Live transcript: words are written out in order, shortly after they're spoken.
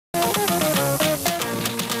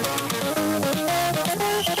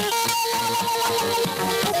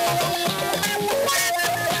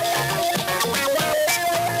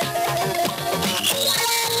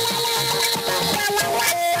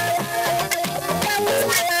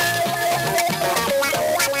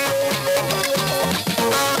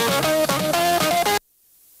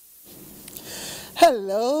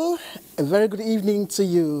A very good evening to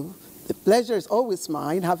you. The pleasure is always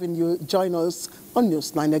mine having you join us on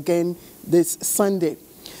Newsline again this Sunday.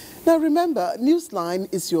 Now remember,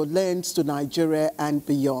 Newsline is your lens to Nigeria and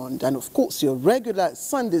beyond, and of course your regular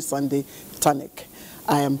Sunday tonic.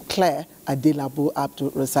 I am Claire Adelabu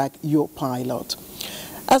Abdul Razak, your pilot.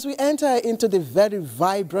 As we enter into the very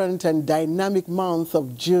vibrant and dynamic month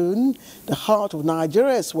of June, the heart of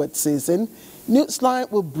Nigeria's wet season, Newsline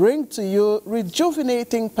will bring to you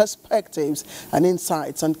rejuvenating perspectives and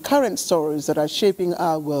insights on current stories that are shaping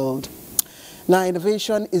our world. Now,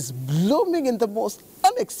 innovation is blooming in the most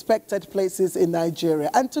unexpected places in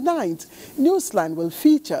Nigeria, and tonight, Newsline will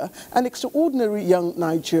feature an extraordinary young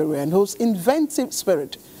Nigerian whose inventive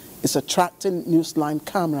spirit is attracting Newsline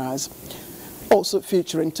cameras. Also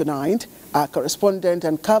featuring tonight, our correspondent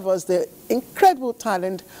uncovers the incredible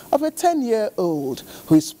talent of a 10-year-old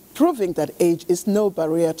who is proving that age is no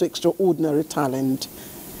barrier to extraordinary talent.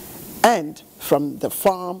 And from the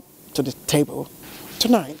farm to the table,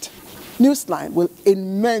 tonight, Newsline will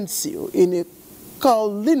immerse you in a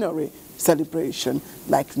culinary celebration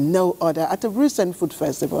like no other at a recent food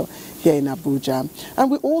festival here in Abuja.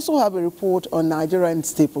 And we also have a report on Nigerian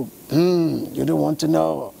staple. You don't want to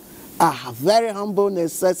know. A very humble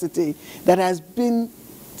necessity that has been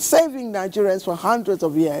saving Nigerians for hundreds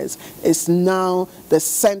of years is now the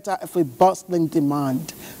center of a bustling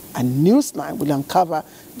demand. And Newsline will uncover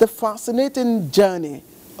the fascinating journey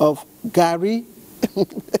of Gary.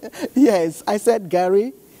 Yes, I said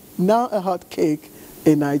Gary, now a hot cake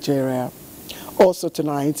in Nigeria. Also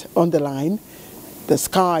tonight on the line, the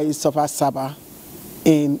skies of Asaba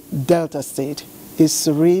in Delta State is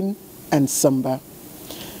serene and somber.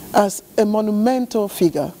 As a monumental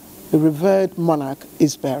figure, the revered monarch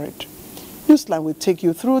is buried. Newsline will take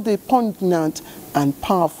you through the poignant and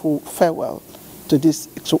powerful farewell to this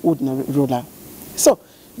extraordinary ruler. So,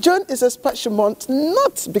 June is a special month,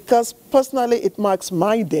 not because personally it marks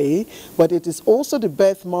my day, but it is also the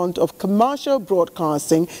birth month of commercial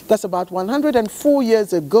broadcasting. That's about 104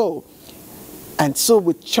 years ago. And so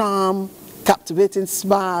with charm, captivating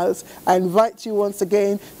smiles, I invite you once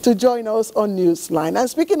again to join us on Newsline. And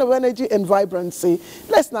speaking of energy and vibrancy,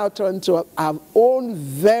 let's now turn to our own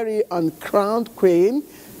very uncrowned queen,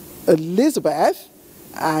 Elizabeth.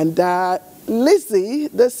 And Lizzie,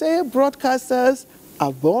 they say broadcasters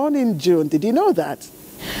are born in June. Did you know that?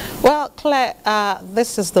 Well, Claire,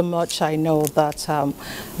 this is the much I know, that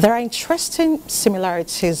there are interesting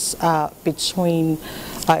similarities between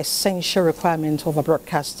essential requirement of a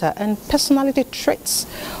broadcaster and personality traits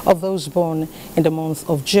of those born in the month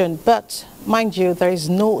of June. But mind you, there is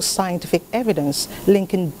no scientific evidence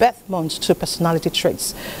linking birth months to personality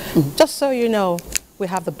traits. Just so you know, we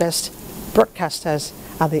have the best broadcasters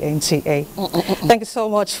at the NTA. Thank you so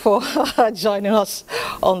much for joining us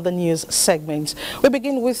on the news segment. We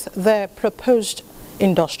begin with the proposed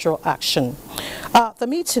industrial action. The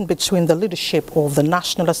meeting between the leadership of the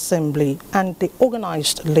National Assembly and the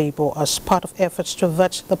organized labor as part of efforts to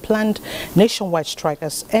avert the planned nationwide strike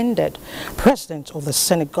has ended. President of the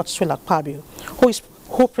Senate, Godswill Akpabio,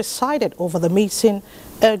 who presided over the meeting,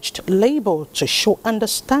 urged Labour to show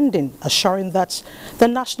understanding, assuring that the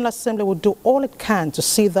National Assembly will do all it can to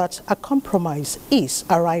see that a compromise is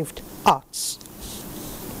arrived at.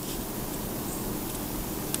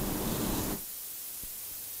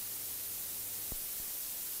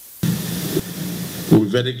 We're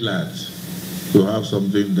very glad to have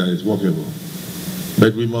something that is workable.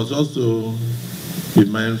 But we must also be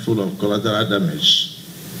mindful of collateral damage.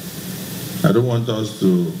 I don't want us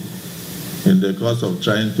to, in the course of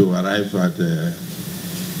trying to arrive at a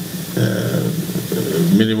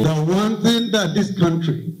minimum. The one thing that this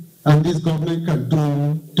country and this government can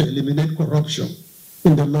do to eliminate corruption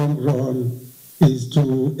in the long run is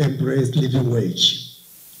to embrace living wage.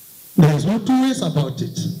 There is no two ways about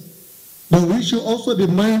it. But we should also be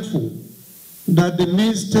mindful that the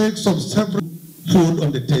mistakes of several food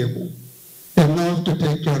on the table enough to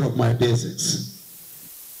take care of my basics.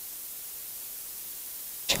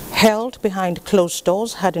 Held behind closed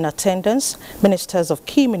doors had in attendance ministers of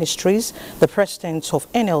key ministries, the president of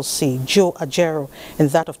NLC, Joe Ajero,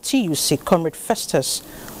 and that of TUC, Comrade Festus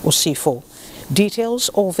Osifo. Details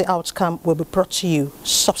of the outcome will be brought to you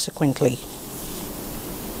subsequently.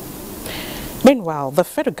 Meanwhile, the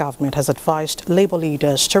federal government has advised labor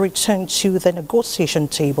leaders to return to the negotiation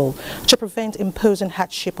table to prevent imposing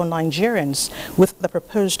hardship on Nigerians with the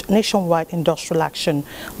proposed nationwide industrial action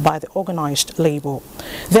by the organized labor.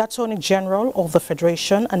 The Attorney General of the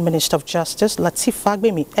Federation and Minister of Justice, Lateef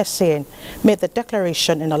Fagbemi, SAN, made the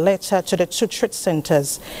declaration in a letter to the two trade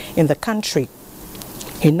centers in the country.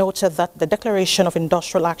 He noted that the declaration of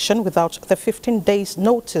industrial action without the 15 days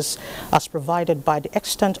notice as provided by the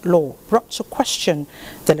extant law brought to question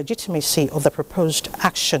the legitimacy of the proposed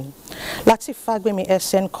action. Lateef Fagbemi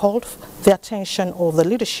SN called the attention of the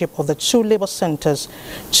leadership of the two labor centers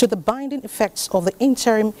to the binding effects of the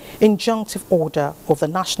interim injunctive order of the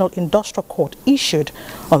National Industrial Court issued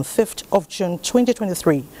on 5th of June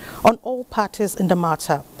 2023 on all parties in the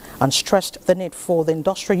matter, and stressed the need for the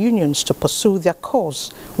industrial unions to pursue their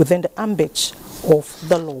cause within the ambit of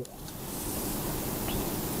the law.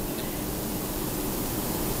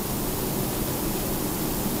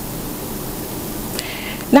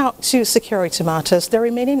 Now to security matters. The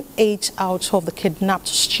remaining 8 out of the kidnapped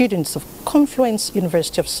students of Confluence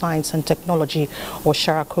University of Science and Technology, or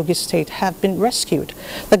Shara, Kogi State, have been rescued.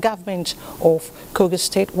 The government of Kogi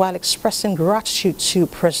State, while expressing gratitude to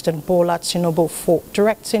President Bola Tinubu for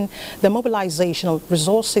directing the mobilization of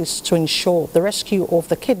resources to ensure the rescue of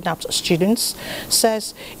the kidnapped students,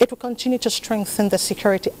 says it will continue to strengthen the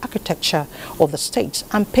security architecture of the state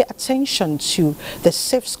and pay attention to the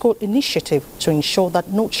Safe School initiative to ensure that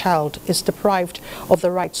no child is deprived of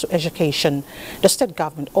the right to education. The state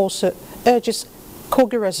government also urges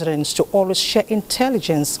Kogi residents to always share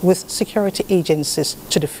intelligence with security agencies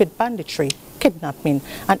to defeat banditry, kidnapping,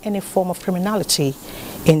 and any form of criminality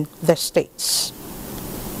in their states.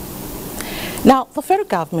 Now, the federal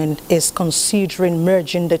government is considering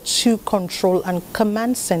merging the two control and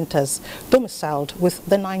command centers domiciled with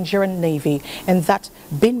the Nigerian Navy, and that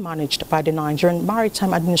being managed by the Nigerian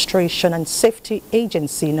Maritime Administration and Safety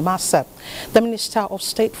Agency, NIMASA. The Minister of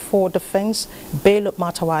State for Defense, Bello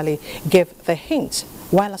Matawale, gave the hint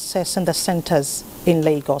while assessing the centers in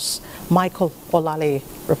Lagos. Michael Olale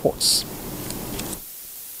reports.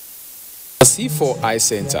 The C4I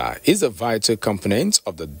Center is a vital component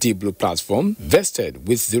of the Deep Blue platform, vested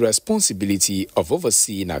with the responsibility of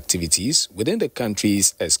overseeing activities within the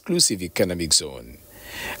country's exclusive economic zone.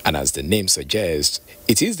 And as the name suggests,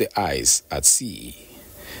 it is the eyes at sea.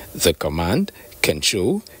 The command,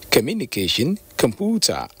 control, communication,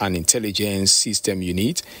 computer and intelligence system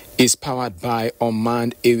unit is powered by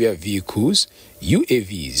unmanned aerial vehicles,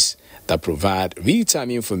 UAVs, that provide real-time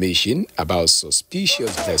information about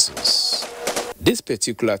suspicious vessels. This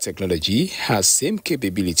particular technology has same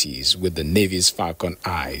capabilities with the Navy's Falcon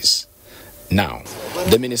Eyes. Now,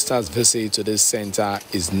 the minister's visit to this center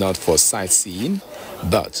is not for sightseeing,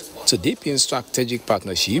 but to deepen strategic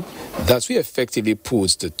partnership that will effectively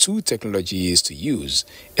put the two technologies to use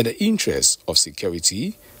in the interest of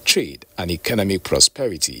security, trade, and economic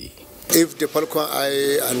prosperity. If the Falcon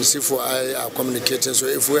Eye and C4I are communicating, so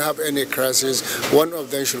if we have any crisis, one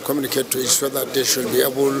of them should communicate to each so that they should be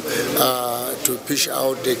able to push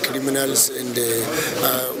out the criminals in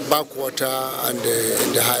the backwater and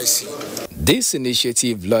in the high sea. This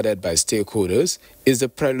initiative, lauded by stakeholders, is the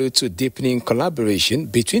prelude to deepening collaboration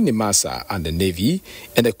between the NIMASA and the Navy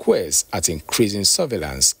in the quest at increasing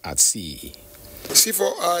surveillance at sea.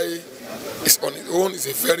 C4I is on its own, is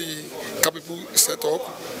a very capable setup,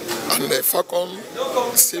 and the Falcon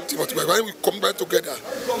safety. But when we combine together,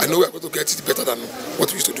 I know we are going to get it better than what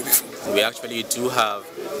we used to do before. We actually do have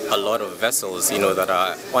a lot of vessels, that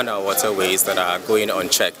are on our waterways that are going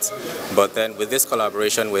unchecked. But then with this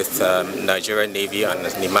collaboration with Nigerian Navy and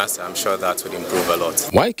NIMASA, I'm sure that would improve a lot.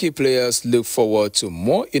 While key players look forward to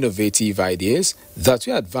more innovative ideas that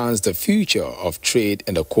will advance the future of trade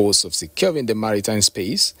in the course of securing the maritime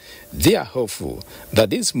space, they are hopeful that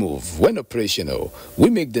this move, when operational,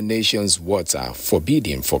 will make the nation's water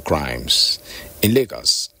forbidding for crimes. In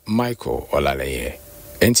Lagos, Michael Olale,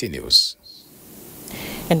 NTA News.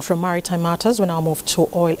 And from maritime matters, we now move to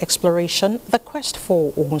oil exploration. The quest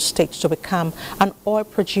for Ogun State to become an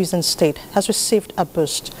oil-producing state has received a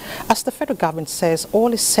boost, as the federal government says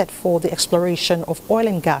all is set for the exploration of oil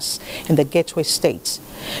and gas in the gateway states.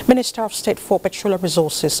 Minister of State for Petroleum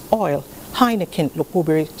Resources, Oil, Heineken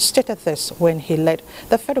Lukubiri, stated this when he led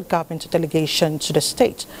the federal government delegation to the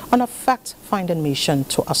state on a fact-finding mission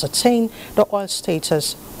to ascertain the oil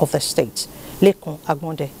status of the state. Lekon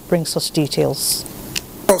Agmonde brings us details.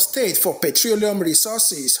 Of State for Petroleum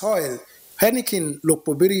Resources, Oil, Heineken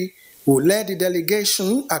Lukubiri, who led the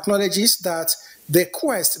delegation, acknowledges that the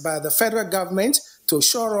quest by the federal government to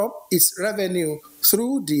shore up its revenue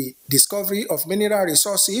through the discovery of mineral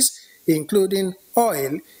resources, including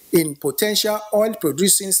oil, in potential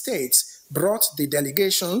oil-producing states, brought the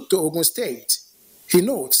delegation to Ogun State. He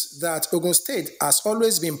notes that Ogun State has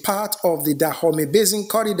always been part of the Dahomey Basin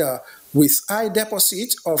corridor with high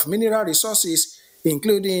deposits of mineral resources,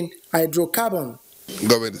 including hydrocarbon.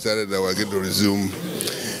 Government decided that we're going to resume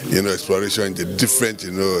exploration in the different,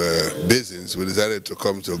 basins, we decided to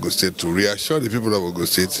come to Ogun State to reassure the people of Ogun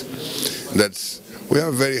State that we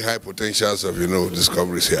have very high potentials of,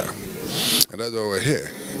 discoveries here. And that's why we're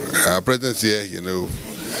here. Our presence here,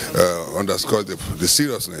 underscores the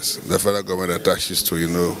seriousness the federal government attaches to,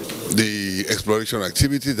 the exploration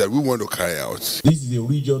activities that we want to carry out. This is a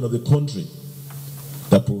region of the country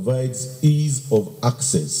that provides ease of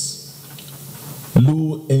access,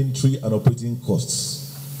 low entry and operating costs,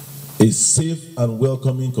 a safe and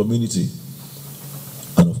welcoming community,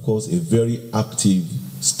 and of course a very active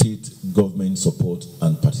state government support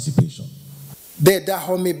and participation. The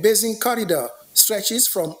Dahomey Basin Corridor stretches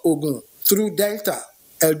from Ogun through Delta,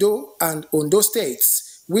 Edo, and Ondo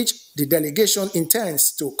states, which the delegation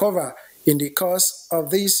intends to cover in the course of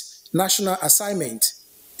this national assignment.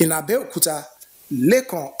 In Abeokuta,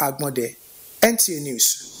 Lekon Agmode, NTA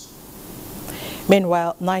News.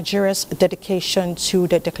 Meanwhile, Nigeria's dedication to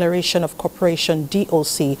the Declaration of Cooperation,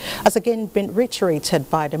 DOC, has again been reiterated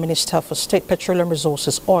by the Minister for State Petroleum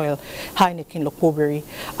Resources, Oil, Heineken Lokpobiri,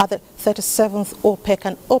 at the 37th OPEC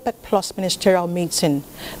and OPEC Plus ministerial meeting.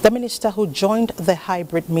 The minister, who joined the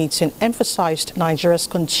hybrid meeting, emphasized Nigeria's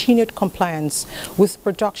continued compliance with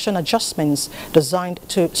production adjustments designed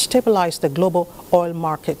to stabilize the global oil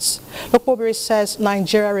markets. Lokpobiri says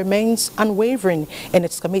Nigeria remains unwavering in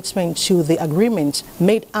its commitment to the agreement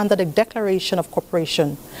made under the Declaration of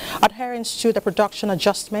Cooperation. Adherence to the production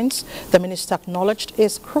adjustments, the minister acknowledged,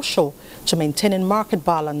 is crucial to maintaining market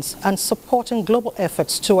balance and supporting global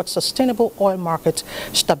efforts towards sustainable oil market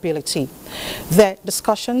stability. The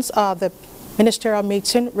discussions at the ministerial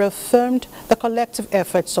meeting reaffirmed the collective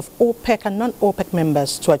efforts of OPEC and non-OPEC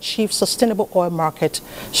members to achieve sustainable oil market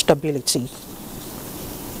stability.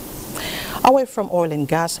 Away from oil and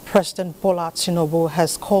gas, President Bola Tinubu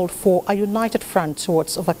has called for a united front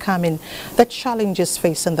towards overcoming the challenges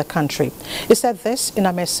facing the country. He said this in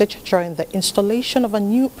a message during the installation of a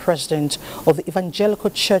new president of the Evangelical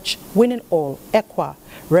Church Winning All, ECWA,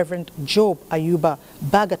 Reverend Job Ayuba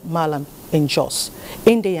Bagat Malam in Jos.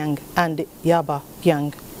 Indeyang and Yaba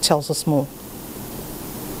Yang tells us more.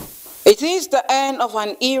 It is the end of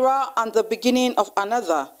an era and the beginning of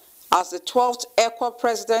another, as the 12th ECWA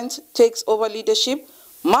president takes over leadership,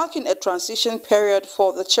 marking a transition period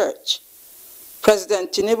for the church.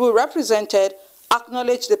 President Tinubu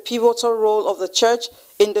acknowledged the pivotal role of the church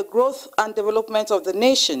in the growth and development of the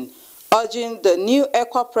nation, urging the new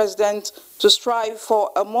ECWA president to strive for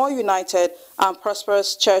a more united and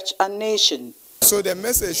prosperous church and nation. So the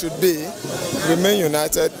message should be, remain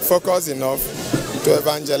united, focus enough to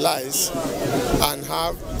evangelize and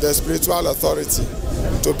have the spiritual authority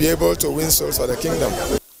to be able to win souls for the kingdom.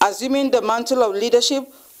 Assuming the mantle of leadership,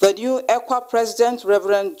 the new ECWA president,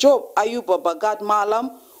 Reverend Job Ayuba Bagat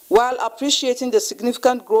Malam, while appreciating the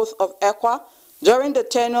significant growth of ECWA during the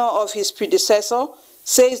tenure of his predecessor,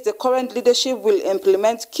 says the current leadership will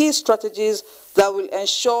implement key strategies that will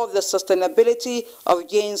ensure the sustainability of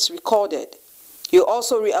gains recorded. He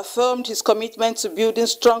also reaffirmed his commitment to building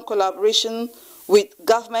strong collaboration with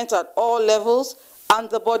government at all levels and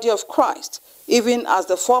the body of Christ, even as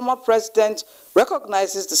the former president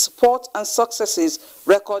recognizes the support and successes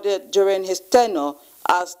recorded during his tenure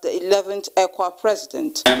as the 11th ECWA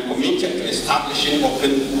president. I am committed to establishing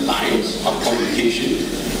open lines of communication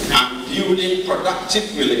and building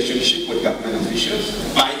productive relationship with government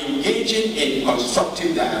officials by engaging in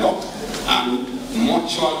constructive dialogue and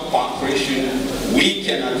mutual cooperation. We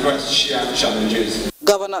can address shared challenges.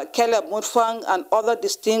 Governor Caleb Mutfwang and other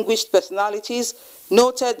distinguished personalities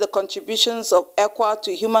noted the contributions of ECWA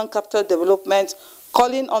to human capital development,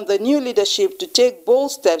 calling on the new leadership to take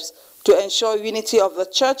bold steps to ensure unity of the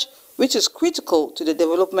church, which is critical to the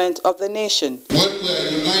development of the nation. When we are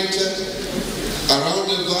united around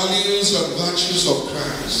the values and virtues of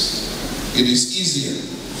Christ, it is easier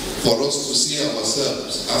for us to see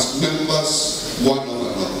ourselves as members one of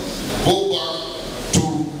another. Go back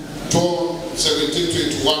to John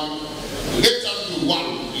 17:21. Let us be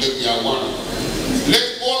one, let we are one.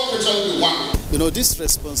 Let all Christians be one. You know, this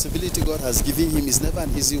responsibility God has given him is never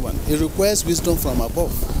an easy one. It requires wisdom from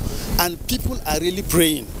above. And people are really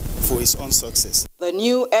praying for his own success. The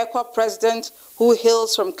new ECWA president, who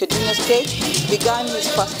hails from Kaduna State, began his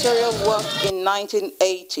pastoral work in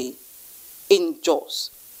 1980 in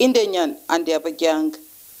Jos, Indeyang and Abuja.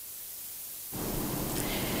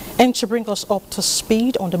 And to bring us up to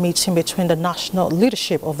speed on the meeting between the national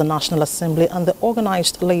leadership of the National Assembly and the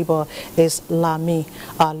organized labor is Lami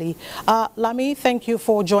Ali. Lami, thank you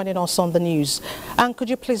for joining us on the news. And could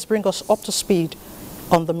you please bring us up to speed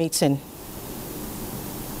on the meeting?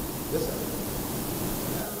 Yes, sir.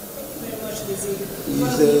 Thank you very much, Speaker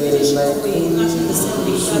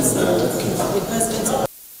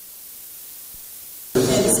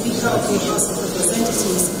of the House of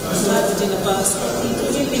Representatives,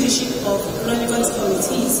 including leadership of relevant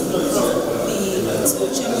committees of the two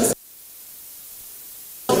chambers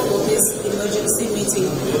for this emergency meeting,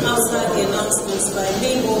 outside the announcements by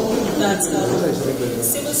Labour that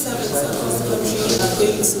civil servants across the country are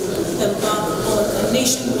going to embark on a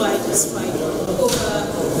nationwide strike over the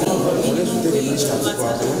minimum wage matter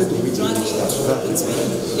dragging between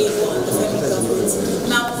Labour and the federal government.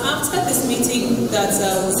 Now, after this meeting that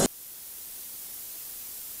was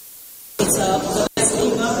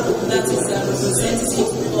that is a representative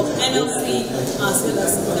of NLC as well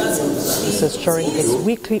as that of this is during its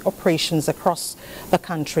weekly operations across the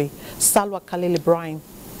country. Salwa Khalil Ibrahim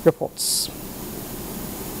reports.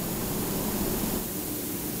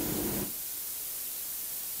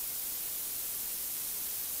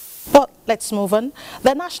 But let's move on.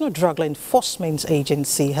 The National Drug Law Enforcement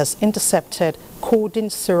Agency has intercepted codeine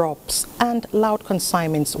syrups and loud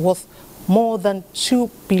consignments worth more than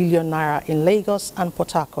 2 billion naira in Lagos and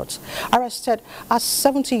Port Harcourt. Arrested a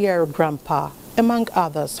 70-year-old grandpa, among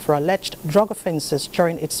others, for alleged drug offences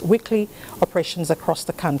during its weekly operations across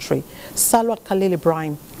the country. Salwa Khalil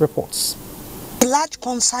Ibrahim reports. A large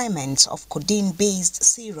consignment of codeine-based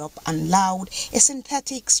syrup and loud, a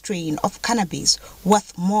synthetic strain of cannabis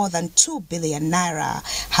worth more than 2 billion naira,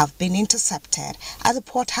 have been intercepted at the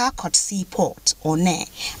Port Harcourt Seaport, One,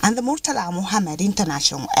 and the Murtala Mohammed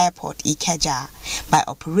International Airport, Ikeja, by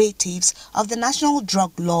operatives of the National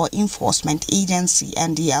Drug Law Enforcement Agency,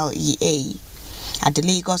 NDLEA. At the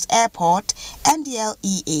Lagos Airport,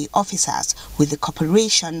 NDLEA officers, with the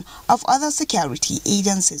cooperation of other security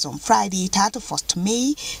agencies, on Friday, 31st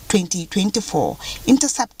May 2024,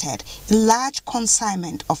 intercepted a large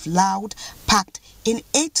consignment of loud packed in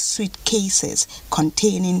 8 suitcases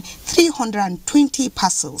containing 320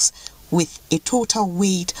 parcels with a total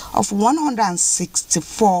weight of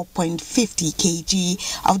 164.50 kg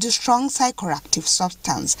of the strong psychoactive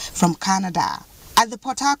substance from Canada. At the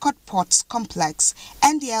Port Harcourt Ports Complex,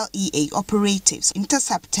 NDLEA operatives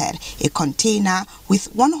intercepted a container with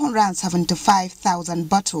 175,000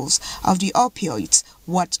 bottles of the opioids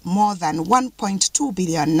worth more than 1.2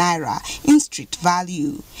 billion naira in street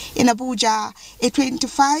value. In Abuja, a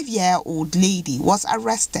 25-year-old lady was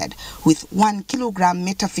arrested with 1 kilogram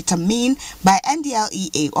methamphetamine by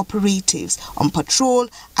NDLEA operatives on patrol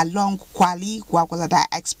along Kwali-Gwagwalada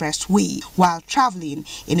Expressway while traveling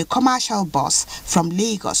in a commercial bus from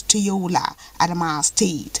Lagos to Yola, Adamawa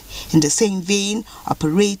State. In the same vein,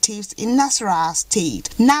 operatives in Nasarawa State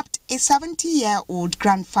nabbed a 70-year-old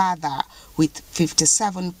grandfather with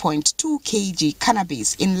 57.2 kg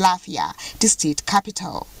cannabis in Lafia, the state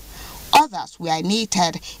capital. Others were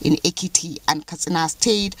nated in Ekiti and Katsina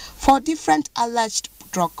State for different alleged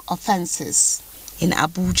drug offences. In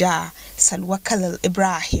Abuja, Salwa Khalil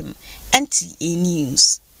Ibrahim, NTA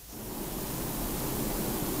News.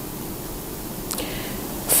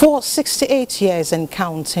 For 68 years and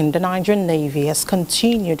counting, the Nigerian Navy has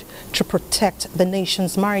continued to protect the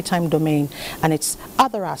nation's maritime domain and its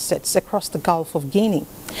other assets across the Gulf of Guinea.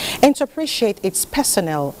 And to appreciate its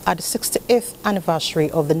personnel at the 68th anniversary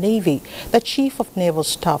of the Navy, the Chief of Naval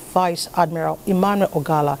Staff, Vice Admiral Emmanuel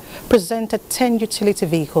Ogala, presented 10 utility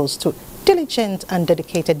vehicles to diligent and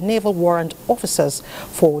dedicated naval warrant officers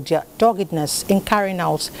for their doggedness in carrying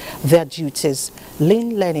out their duties.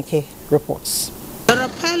 Lynn Lenike reports. The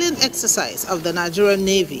rappelling exercise of the Nigerian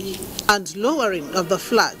Navy and lowering of the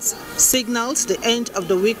flags signals the end of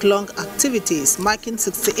the week-long activities marking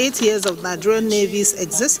 68 years of Nigerian Navy's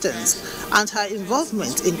existence and her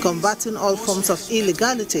involvement in combating all forms of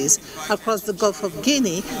illegalities across the Gulf of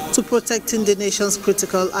Guinea to protecting the nation's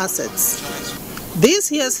critical assets. This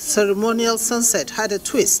year's ceremonial sunset had a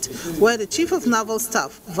twist where the Chief of Naval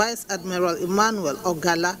Staff, Vice Admiral Emmanuel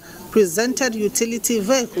Ogala, presented utility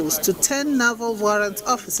vehicles to 10 naval warrant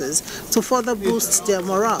officers to further boost their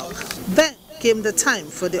morale. Then came the time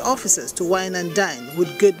for the officers to wine and dine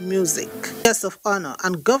with good music. Guest of honor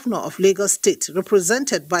and Governor of Lagos State,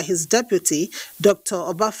 represented by his deputy, Dr.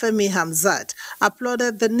 Obafemi Hamzat,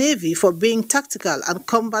 applauded the Navy for being tactical and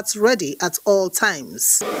combat ready at all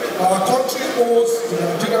times. Our country owes the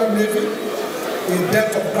Nigerian Navy a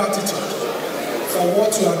debt of gratitude for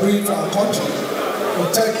what you are doing for our country,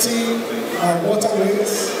 protecting our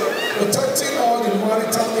waterways, protecting all the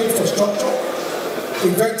maritime infrastructure,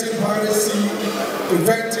 preventing piracy,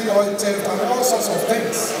 preventing oil theft, and all sorts of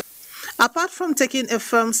things. Apart from taking a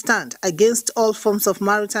firm stand against all forms of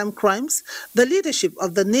maritime crimes, the leadership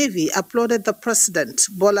of the Navy applauded the President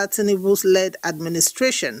Bola Tinubu's led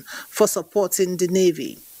administration for supporting the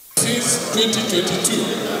Navy. Since 2022,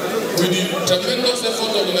 with the tremendous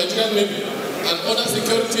effort of the Nigerian Navy and other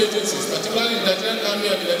security agencies, particularly the Nigerian Army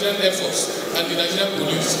and the Nigerian Air Force and the Nigerian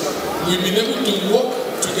Police, we've been able to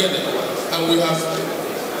work together and we have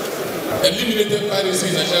eliminated piracy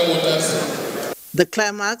in Nigerian waters. The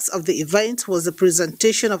climax of the event was the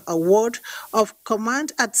presentation of award of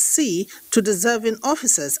Command at Sea to deserving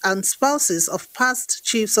officers and spouses of past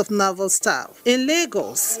chiefs of naval staff. In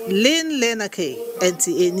Lagos, Lynn Lenake,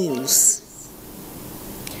 NTA News.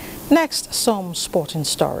 Next, some sporting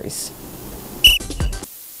stories.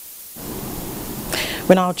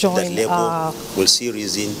 We now join that Labour will see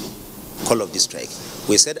reason call of the strike.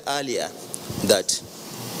 We said earlier that,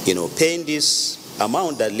 paying this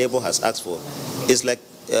amount that Labour has asked for is like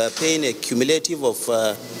paying a cumulative of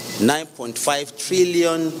 9.5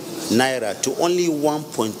 trillion naira to only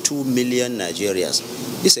 1.2 million Nigerians.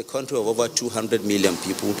 This is a country of over 200 million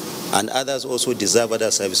people, and others also deserve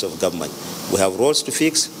other service of government. We have roads to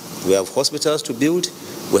fix, we have hospitals to build,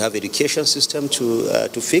 we have education system to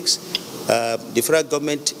fix. The federal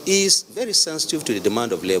government is very sensitive to the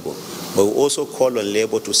demand of Labour, but we also call on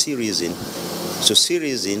Labour to see reason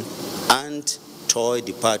and toy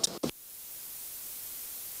the part.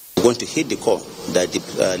 We're going to hit the call that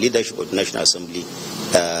the leadership of the National Assembly,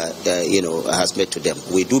 has made to them.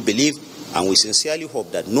 We do believe and we sincerely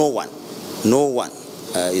hope that no one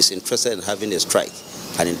is interested in having a strike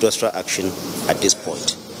and industrial action at this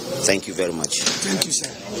point. Thank you very much. Thank you, sir.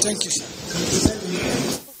 Thank you,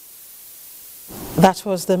 sir. That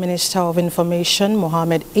was the Minister of Information,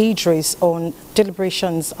 Mohammed Idris, on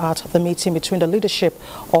deliberations at the meeting between the leadership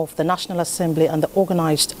of the National Assembly and the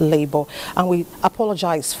organized labor. And we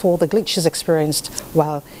apologize for the glitches experienced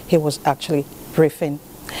while he was actually briefing.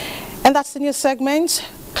 And that's the news segment.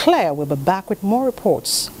 Claire will be back with more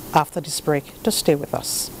reports after this break. Just stay with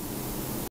us.